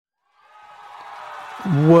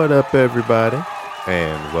What up, everybody?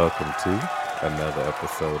 And welcome to another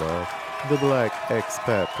episode of the Black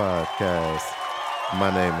Expat Podcast. My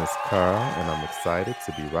name is Carl, and I'm excited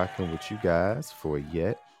to be rocking with you guys for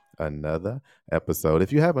yet another episode.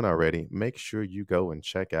 If you haven't already, make sure you go and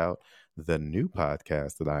check out the new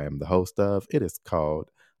podcast that I am the host of. It is called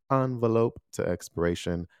Envelope to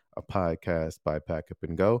Expiration, a podcast by Pack Up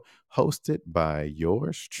and Go, hosted by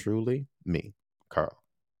yours truly, me, Carl,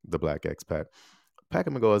 the Black Expat. Pack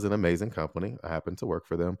and Go is an amazing company. I happen to work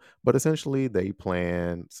for them, but essentially we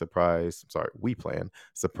plan surprise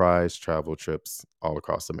travel trips all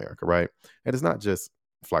across America, right? And it's not just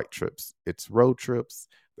flight trips, it's road trips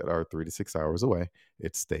that are 3 to 6 hours away.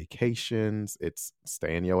 It's staycations, it's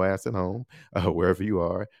staying your ass at home, wherever you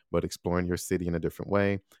are, but exploring your city in a different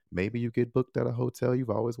way. Maybe you get booked at a hotel you've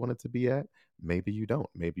always wanted to be at. Maybe you don't.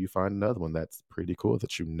 Maybe you find another one that's pretty cool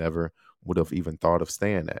that you never would have even thought of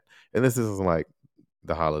staying at. And this isn't like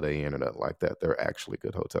the Holiday Inn or nothing like that. They're actually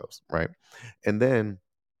good hotels, right? And then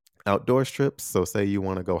outdoor trips. So, say you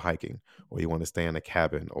want to go hiking or you want to stay in a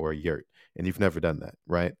cabin or a yurt, and you've never done that,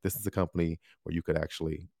 right? This is a company where you could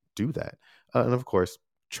actually do that. And of course,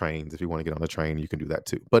 trains. If you want to get on a train, you can do that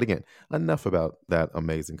too. But again, enough about that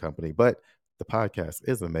amazing company. But the podcast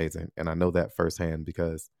is amazing. And I know that firsthand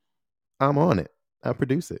because I'm on it. I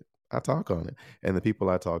produce it. I talk on it, and the people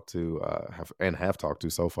I talk to have talked to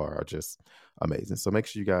so far are just amazing. So make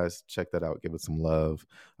sure you guys check that out. Give it some love.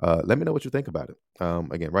 Let me know what you think about it.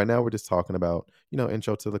 Again, right now we're just talking about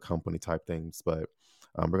intro to the company type things, but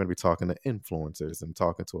we're going to be talking to influencers and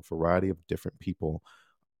talking to a variety of different people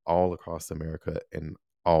all across America in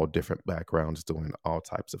all different backgrounds doing all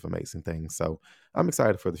types of amazing things. So I'm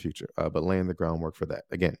excited for the future, but laying the groundwork for that.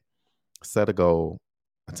 Again, set a goal,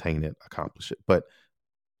 attain it, accomplish it. But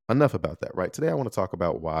enough about that, right? Today I want to talk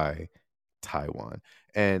about why Taiwan.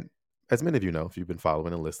 And as many of you know, if you've been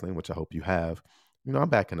following and listening, which I hope you have, I'm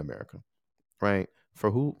back in America, right?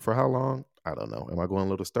 For how long? I don't know. Am I going a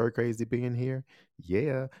little stir crazy being here?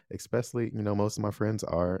 Yeah, especially, most of my friends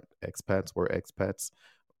are expats, were expats,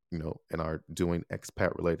 and are doing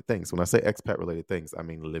expat related things. When I say expat related things, I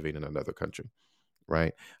mean living in another country,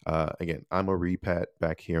 right? Again, I'm a repat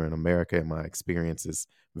back here in America, and my experience is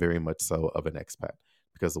very much so of an expat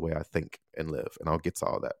because of the way I think and live. And I'll get to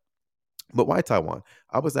all that. But why Taiwan?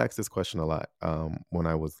 I was asked this question a lot when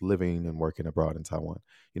I was living and working abroad in Taiwan.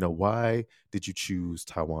 Why did you choose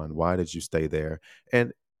Taiwan? Why did you stay there?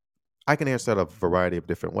 And I can answer that a variety of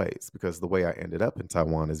different ways because the way I ended up in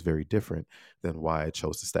Taiwan is very different than why I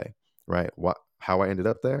chose to stay, right? How I ended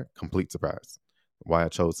up there, complete surprise. Why I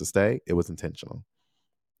chose to stay, it was intentional,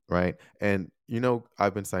 right? And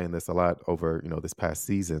I've been saying this a lot over this past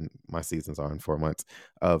season. My seasons are in 4 months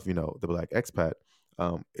of the Black Expat.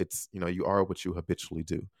 It's you are what you habitually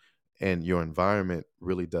do, and your environment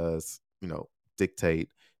really does dictate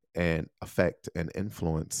and affect and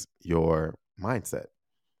influence your mindset.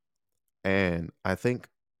 And I think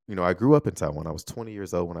I grew up in Taiwan. I was 20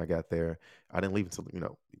 years old when I got there. I didn't leave until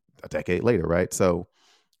a decade later, right? So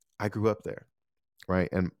I grew up there, right?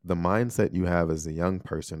 And the mindset you have as a young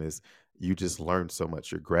person is you just learn so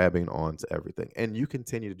much. You're grabbing on to everything. And you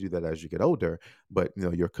continue to do that as you get older, but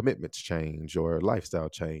your commitments change, your lifestyle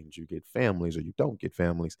change. You get families or you don't get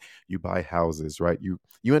families. You buy houses, right?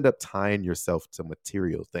 You end up tying yourself to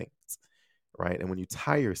material things. Right. And when you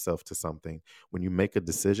tie yourself to something, when you make a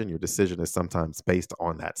decision, your decision is sometimes based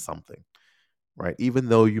on that something. Right. Even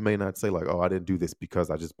though you may not say, like, oh, I didn't do this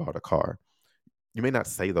because I just bought a car. You may not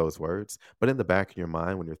say those words, but in the back of your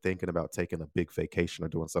mind, when you're thinking about taking a big vacation or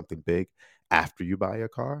doing something big after you buy a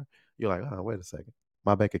car, you're like, oh, wait a second.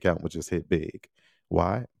 My bank account would just hit big.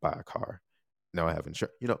 Why? Buy a car. Now I have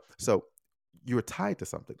insurance. So you're tied to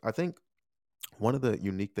something. I think one of the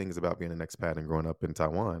unique things about being an expat and growing up in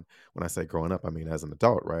Taiwan, when I say growing up, I mean as an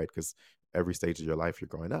adult, right? Because every stage of your life, you're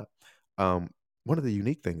growing up. Um, One of the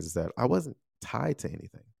unique things is that I wasn't tied to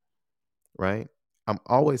anything, right? I'm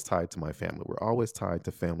always tied to my family. We're always tied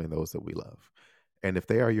to family and those that we love. And if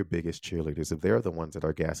they are your biggest cheerleaders, if they're the ones that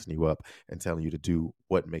are gassing you up and telling you to do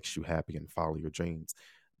what makes you happy and follow your dreams,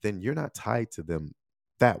 then you're not tied to them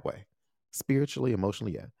that way. Spiritually,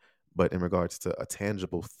 emotionally, yeah. But in regards to a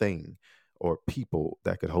tangible thing or people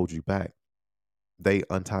that could hold you back, they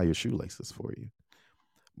untie your shoelaces for you.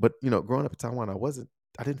 But growing up in Taiwan,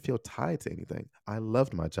 I didn't feel tied to anything. I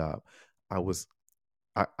loved my job. I was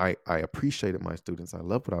I appreciated my students. I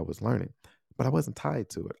loved what I was learning, but I wasn't tied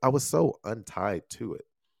to it. I was so untied to it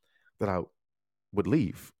that I would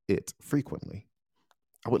leave it frequently.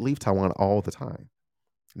 I would leave Taiwan all the time,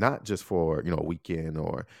 not just for a weekend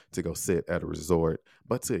or to go sit at a resort,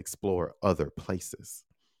 but to explore other places.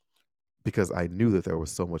 because I knew that there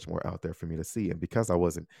was so much more out there for me to see. And because I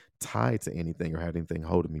wasn't tied to anything or had anything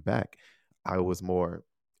holding me back, I was more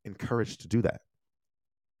encouraged to do that.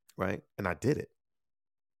 Right. And I did it.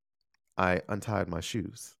 I untied my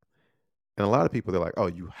shoes. And a lot of people, they're like, oh,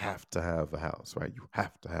 you have to have a house, right? You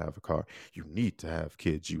have to have a car. You need to have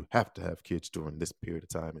kids. You have to have kids during this period of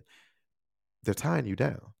time. And they're tying you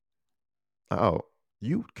down. Oh,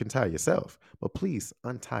 you can tie yourself, but please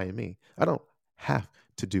untie me. I don't have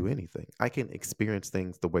to do anything. I can experience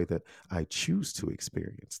things the way that I choose to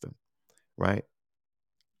experience them, right?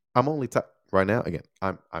 I'm only tied right now. Again,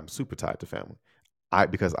 I'm super tied to family.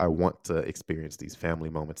 Because I want to experience these family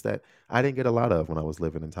moments that I didn't get a lot of when I was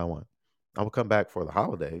living in Taiwan. I would come back for the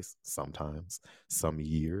holidays sometimes, some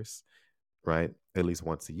years, right? At least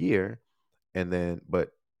once a year. And then,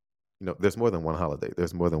 but there's more than one holiday.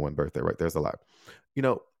 There's more than one birthday, right? There's a lot. You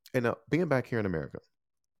know, and being back here in America,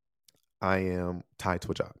 I am tied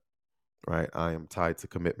to a job, right? I am tied to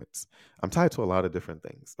commitments. I'm tied to a lot of different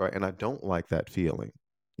things, right? And I don't like that feeling,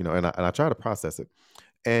 and I try to process it.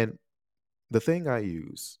 And the thing I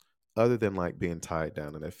use, other than like being tied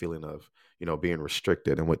down and that feeling of, being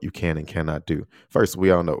restricted and what you can and cannot do. First, we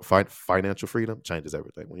all know financial freedom changes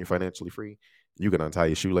everything. When you're financially free, you can untie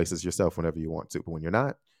your shoelaces yourself whenever you want to. But when you're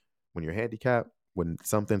not, when you're handicapped, when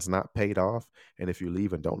something's not paid off, and if you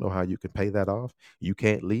leave and don't know how you can pay that off, you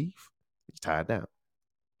can't leave, you're tied down.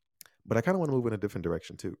 But I kind of want to move in a different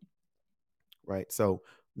direction too, right? So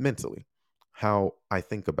mentally, how I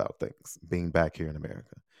think about things being back here in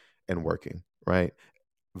America and working, right?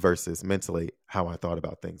 Versus mentally how I thought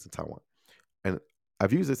about things in Taiwan. And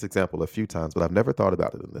I've used this example a few times, but I've never thought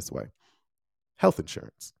about it in this way. Health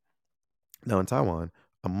insurance. Now in Taiwan,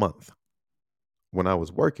 a month, when I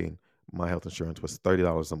was working, my health insurance was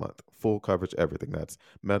 $30 a month, full coverage, everything. That's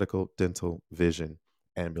medical, dental, vision,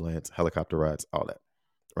 ambulance, helicopter rides, all that,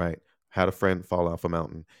 right? Had a friend fall off a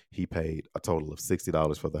mountain. He paid a total of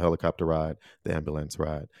 $60 for the helicopter ride, the ambulance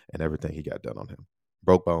ride, and everything he got done on him.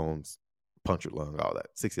 Broke bones, punctured lung, all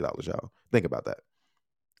that. $60, y'all. Think about that.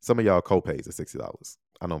 Some of y'all co-pays are $60.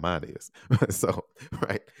 I know mine is. So,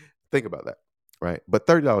 right. Think about that. Right. But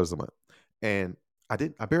 $30 a month. And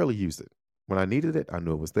I barely used it. When I needed it, I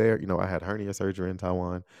knew it was there. I had hernia surgery in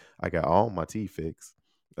Taiwan. I got all my teeth fixed.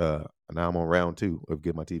 Now I'm on round 2 of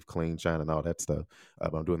getting my teeth clean, shine, and all that stuff.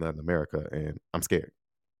 I'm doing that in America, and I'm scared.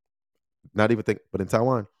 Not even think, but in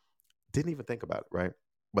Taiwan, didn't even think about it, right?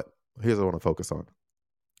 But here's what I want to focus on.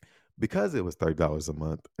 Because it was $30 a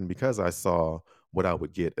month, and because I saw what I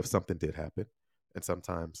would get if something did happen, and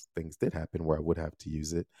sometimes things did happen where I would have to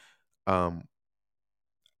use it, um,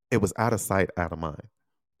 it was out of sight, out of mind.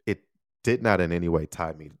 It did not in any way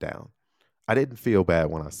tie me down. I didn't feel bad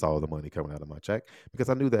when I saw the money coming out of my check because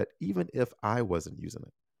I knew that even if I wasn't using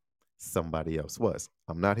it, somebody else was.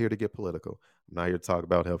 I'm not here to get political. I'm not here to talk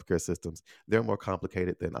about healthcare systems. They're more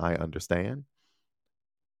complicated than I understand.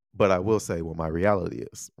 But I will say what my reality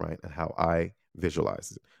is, right? And how I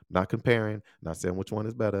visualize it. Not comparing, not saying which one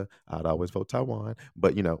is better. I'd always vote Taiwan,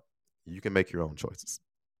 but you can make your own choices.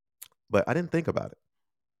 But I didn't think about it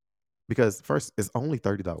because first, it's only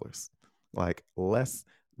 $30, like less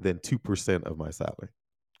than 2% of my salary,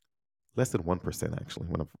 less than 1% actually.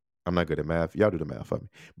 I'm not good at math, y'all do the math for me,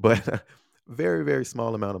 but very, very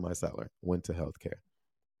small amount of my salary went to healthcare,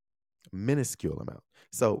 minuscule amount.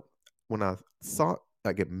 So when I saw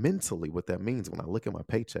like it mentally, what that means when I look at my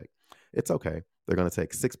paycheck, it's okay. They're going to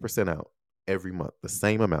take 6% out every month, the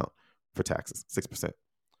same amount for taxes, 6%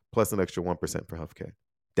 plus an extra 1% for healthcare.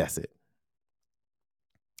 That's it.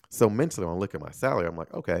 So mentally, when I look at my salary, I'm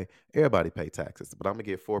like, okay, everybody pay taxes, but I'm gonna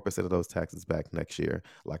get 4% of those taxes back next year,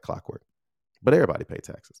 like clockwork. But everybody pay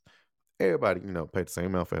taxes. Everybody, pay the same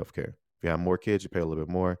amount for healthcare. If you have more kids, you pay a little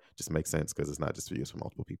bit more. Just makes sense because it's not just for you, it's for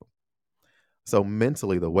multiple people. So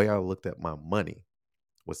mentally, the way I looked at my money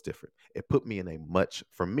was different. It put me in a much,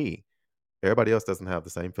 for me, everybody else doesn't have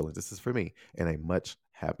the same feelings. This is for me, in a much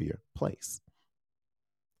happier place.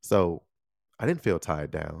 So I didn't feel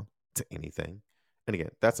tied down to anything. And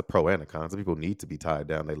again, that's a pro and a con. Some people need to be tied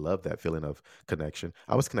down. They love that feeling of connection.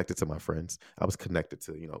 I was connected to my friends. I was connected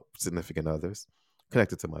to, significant others,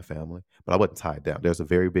 connected to my family, but I wasn't tied down. There's a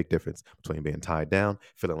very big difference between being tied down,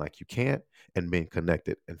 feeling like you can't, and being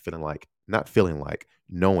connected and feeling like, not feeling like,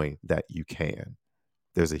 knowing that you can.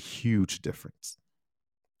 There's a huge difference,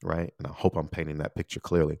 right? And I hope I'm painting that picture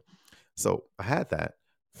clearly. So I had that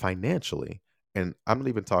financially, and I'm not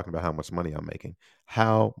even talking about how much money I'm making,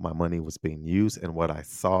 how my money was being used and what I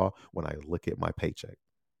saw when I look at my paycheck.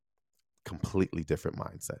 Completely different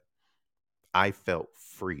mindset. I felt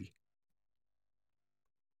free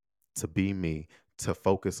to be me, to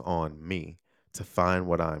focus on me, to find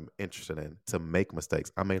what I'm interested in, to make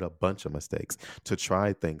mistakes. I made a bunch of mistakes, to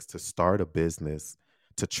try things, to start a business,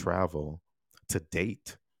 to travel, to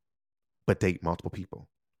date, but date multiple people.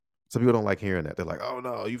 Some people don't like hearing that. They're like, oh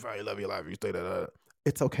no, you finally love your life. You stay there.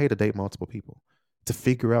 It's okay to date multiple people, to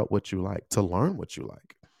figure out what you like, to learn what you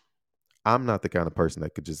like. I'm not the kind of person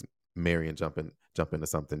that could just marry and jump into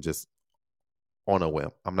something just on a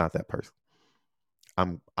whim. I'm not that person.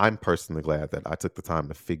 I'm personally glad that I took the time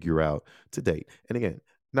to figure out to date. And again,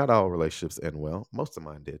 not all relationships end well. Most of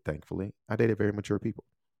mine did, thankfully. I dated very mature people.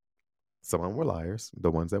 Some of them were liars, the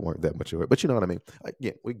ones that weren't that mature. But you know what I mean?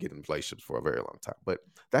 Again, we get in relationships for a very long time. But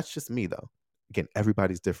that's just me, though. Again,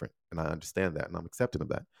 everybody's different. And I understand that. And I'm accepting of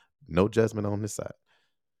that. No judgment on this side.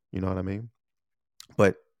 You know what I mean?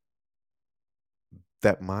 But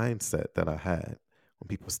that mindset that I had when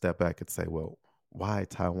people step back and say, well, why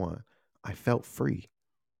Taiwan? I felt free.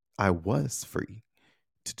 I was free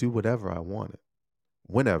to do whatever I wanted,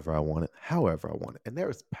 whenever I wanted, however I wanted. And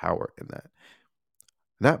there is power in that.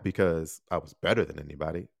 Not because I was better than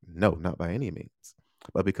anybody. No, not by any means.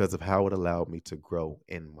 But because of how it allowed me to grow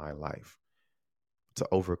in my life, to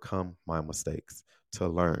overcome my mistakes, to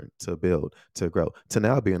learn, to build, to grow, to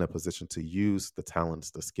now be in a position to use the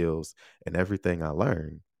talents, the skills, and everything I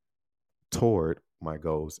learned toward my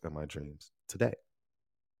goals and my dreams today.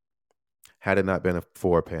 Had it not been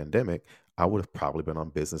for a pandemic, I would have probably been on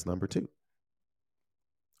business number two.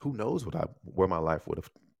 Who knows where my life would have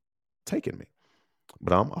taken me?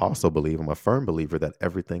 But I'm a firm believer that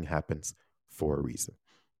everything happens for a reason.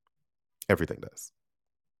 Everything does.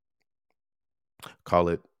 Call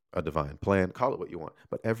it a divine plan, call it what you want,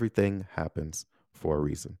 but everything happens for a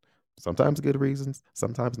reason. Sometimes good reasons,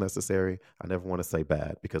 sometimes necessary. I never want to say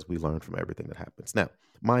bad because we learn from everything that happens. Now,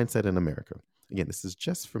 mindset in America. Again, this is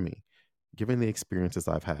just for me, given the experiences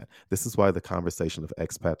I've had. This is why the conversation of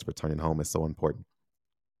expats returning home is so important.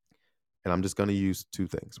 And I'm just going to use two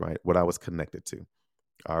things, right? What I was connected to.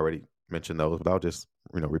 I already mentioned those, but I'll just,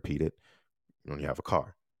 repeat it. When you have a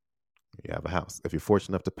car, you have a house. If you're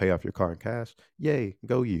fortunate enough to pay off your car in cash, yay,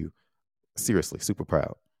 go you. Seriously, super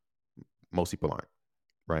proud. Most people aren't,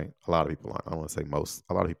 right? A lot of people aren't. I don't want to say most.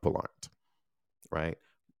 A lot of people aren't, right?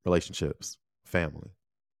 Relationships, family,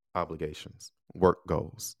 obligations, work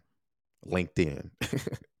goals, LinkedIn,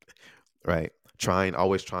 right?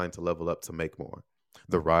 Always trying to level up to make more.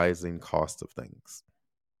 The rising cost of things,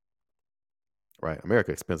 right?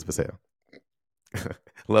 America expensive as hell.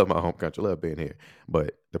 Love my home country, love being here.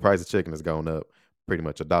 But the price of chicken has gone up pretty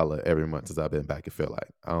much $1 every month since I've been back. It feel like,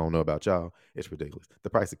 I don't know about y'all, it's ridiculous. The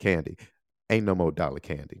price of candy ain't no more dollar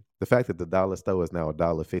candy. The fact that the dollar store is now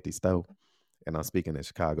 $1.50 store, and I'm speaking in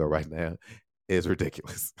Chicago right now, is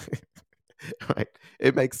ridiculous. Right?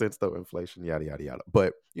 It makes sense though, inflation, yada yada yada.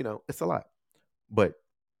 But it's a lot. But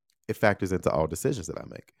it factors into all decisions that I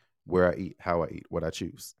make, where I eat, how I eat, what I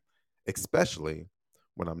choose, especially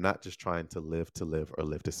when I'm not just trying to live or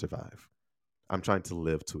live to survive. I'm trying to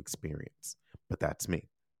live to experience, but that's me.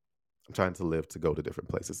 I'm trying to live to go to different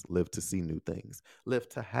places, live to see new things, live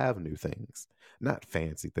to have new things, not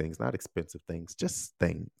fancy things, not expensive things, just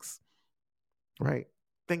things, right?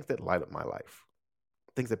 Things that light up my life,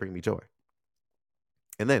 things that bring me joy.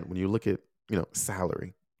 And then when you look at,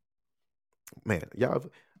 salary, man, y'all,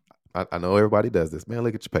 I know everybody does this, man,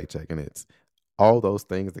 look at your paycheck and it's all those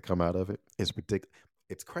things that come out of it is ridiculous.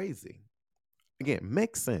 It's crazy. Again,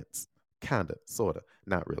 makes sense. Kinda, sorta,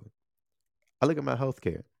 not really. I look at my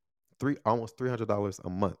healthcare, almost $300 a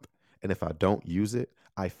month. And if I don't use it,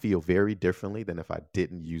 I feel very differently than if I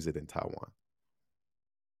didn't use it in Taiwan.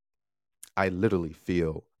 I literally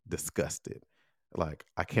feel disgusted. Like,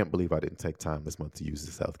 I can't believe I didn't take time this month to use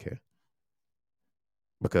this healthcare.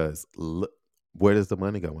 Because look, where does the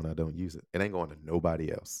money go when I don't use it? It ain't going to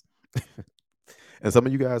nobody else. And some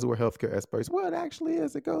of you guys who are healthcare experts, well, it actually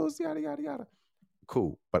is. It goes yada yada yada.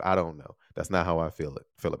 Cool, but I don't know. That's not how I feel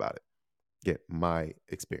about it. Get my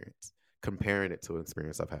experience, comparing it to an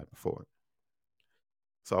experience I've had before.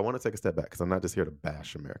 So I want to take a step back because I'm not just here to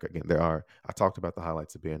bash America. Again, I talked about the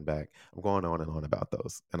highlights of being back. I'm going on and on about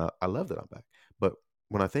those. And I love that I'm back. But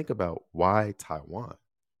when I think about why Taiwan,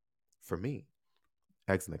 for me,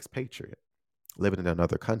 as an expatriate, living in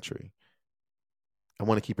another country, I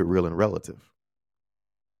want to keep it real and relative.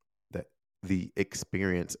 That the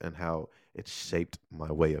experience and how it shaped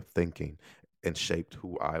my way of thinking and shaped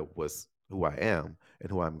who I am, and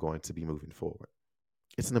who I'm going to be moving forward.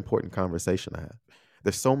 It's an important conversation to have.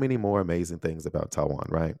 There's so many more amazing things about Taiwan,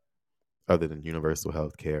 right? Other than universal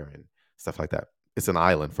health care and stuff like that. It's an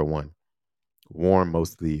island for one, warm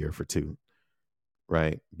most of the year for two,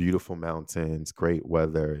 right? Beautiful mountains, great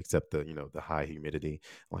weather, except the high humidity.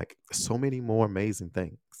 Like so many more amazing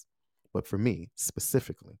things. But for me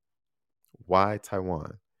specifically, why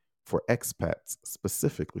Taiwan? For expats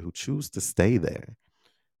specifically who choose to stay there,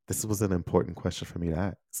 this was an important question for me to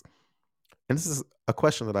ask. And this is a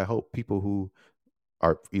question that I hope people who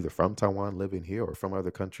are either from Taiwan living here or from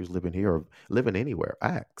other countries living here or living anywhere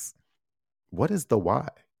ask. What is the why?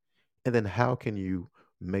 And then how can you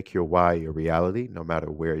make your why a reality no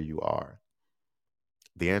matter where you are?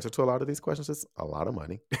 The answer to a lot of these questions is a lot of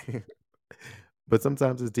money. But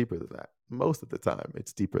sometimes it's deeper than that. Most of the time,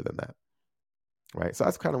 it's deeper than that. Right. So I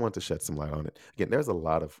just kind of want to shed some light on it. Again, there's a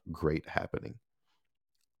lot of great happening.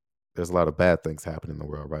 There's a lot of bad things happening in the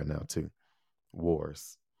world right now, too.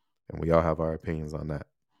 Wars. And we all have our opinions on that.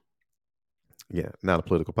 Yeah, not a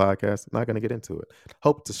political podcast. Not going to get into it.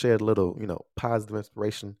 Hope to share a little, positive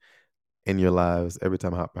inspiration in your lives every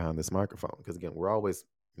time I hop behind this microphone. Because again, we're always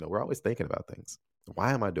thinking about things.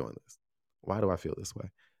 Why am I doing this? Why do I feel this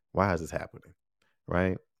way? Why is this happening?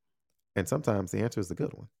 Right? And sometimes the answer is the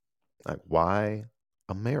good one. Like, why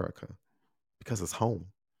America? Because it's home.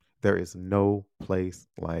 There is no place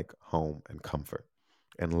like home and comfort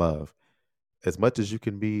and love. As much as as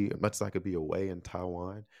much as I could be away in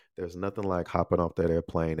Taiwan, there's nothing like hopping off that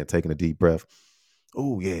airplane and taking a deep breath.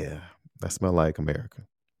 Oh, yeah, that smells like America.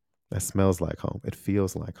 That smells like home. It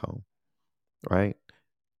feels like home, right?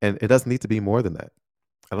 And it doesn't need to be more than that.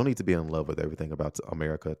 I don't need to be in love with everything about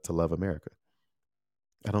America to love America.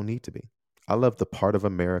 I don't need to be. I love the part of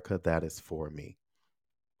America that is for me.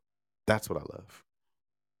 That's what I love,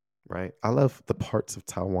 right? I love the parts of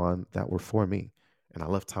Taiwan that were for me. And I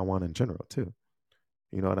love Taiwan in general, too.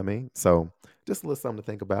 You know what I mean? So just a little something to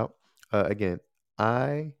think about. Again,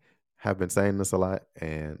 I have been saying this a lot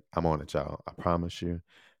and I'm on it, y'all. I promise you.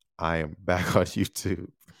 I am back on YouTube.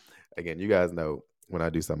 Again, you guys know when I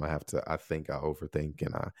do something, I think, I overthink,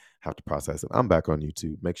 and I have to process it. I'm back on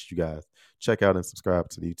YouTube. Make sure you guys check out and subscribe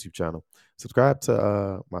to the YouTube channel. Subscribe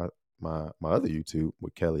to my other YouTube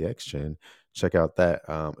with Kelly X Chin. Check out that.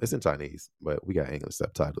 It's in Chinese, but we got English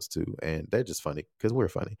subtitles too, and they're just funny because we're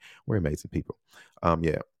funny. We're amazing people.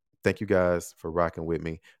 Yeah. Thank you guys for rocking with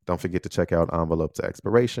me. Don't forget to check out Envelope to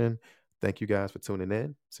Expiration. Thank you guys for tuning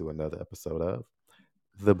in to another episode of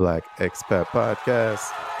the Black Expat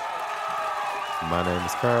Podcast. My name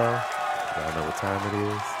is Carl. Y'all know what time it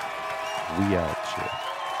is. We out here.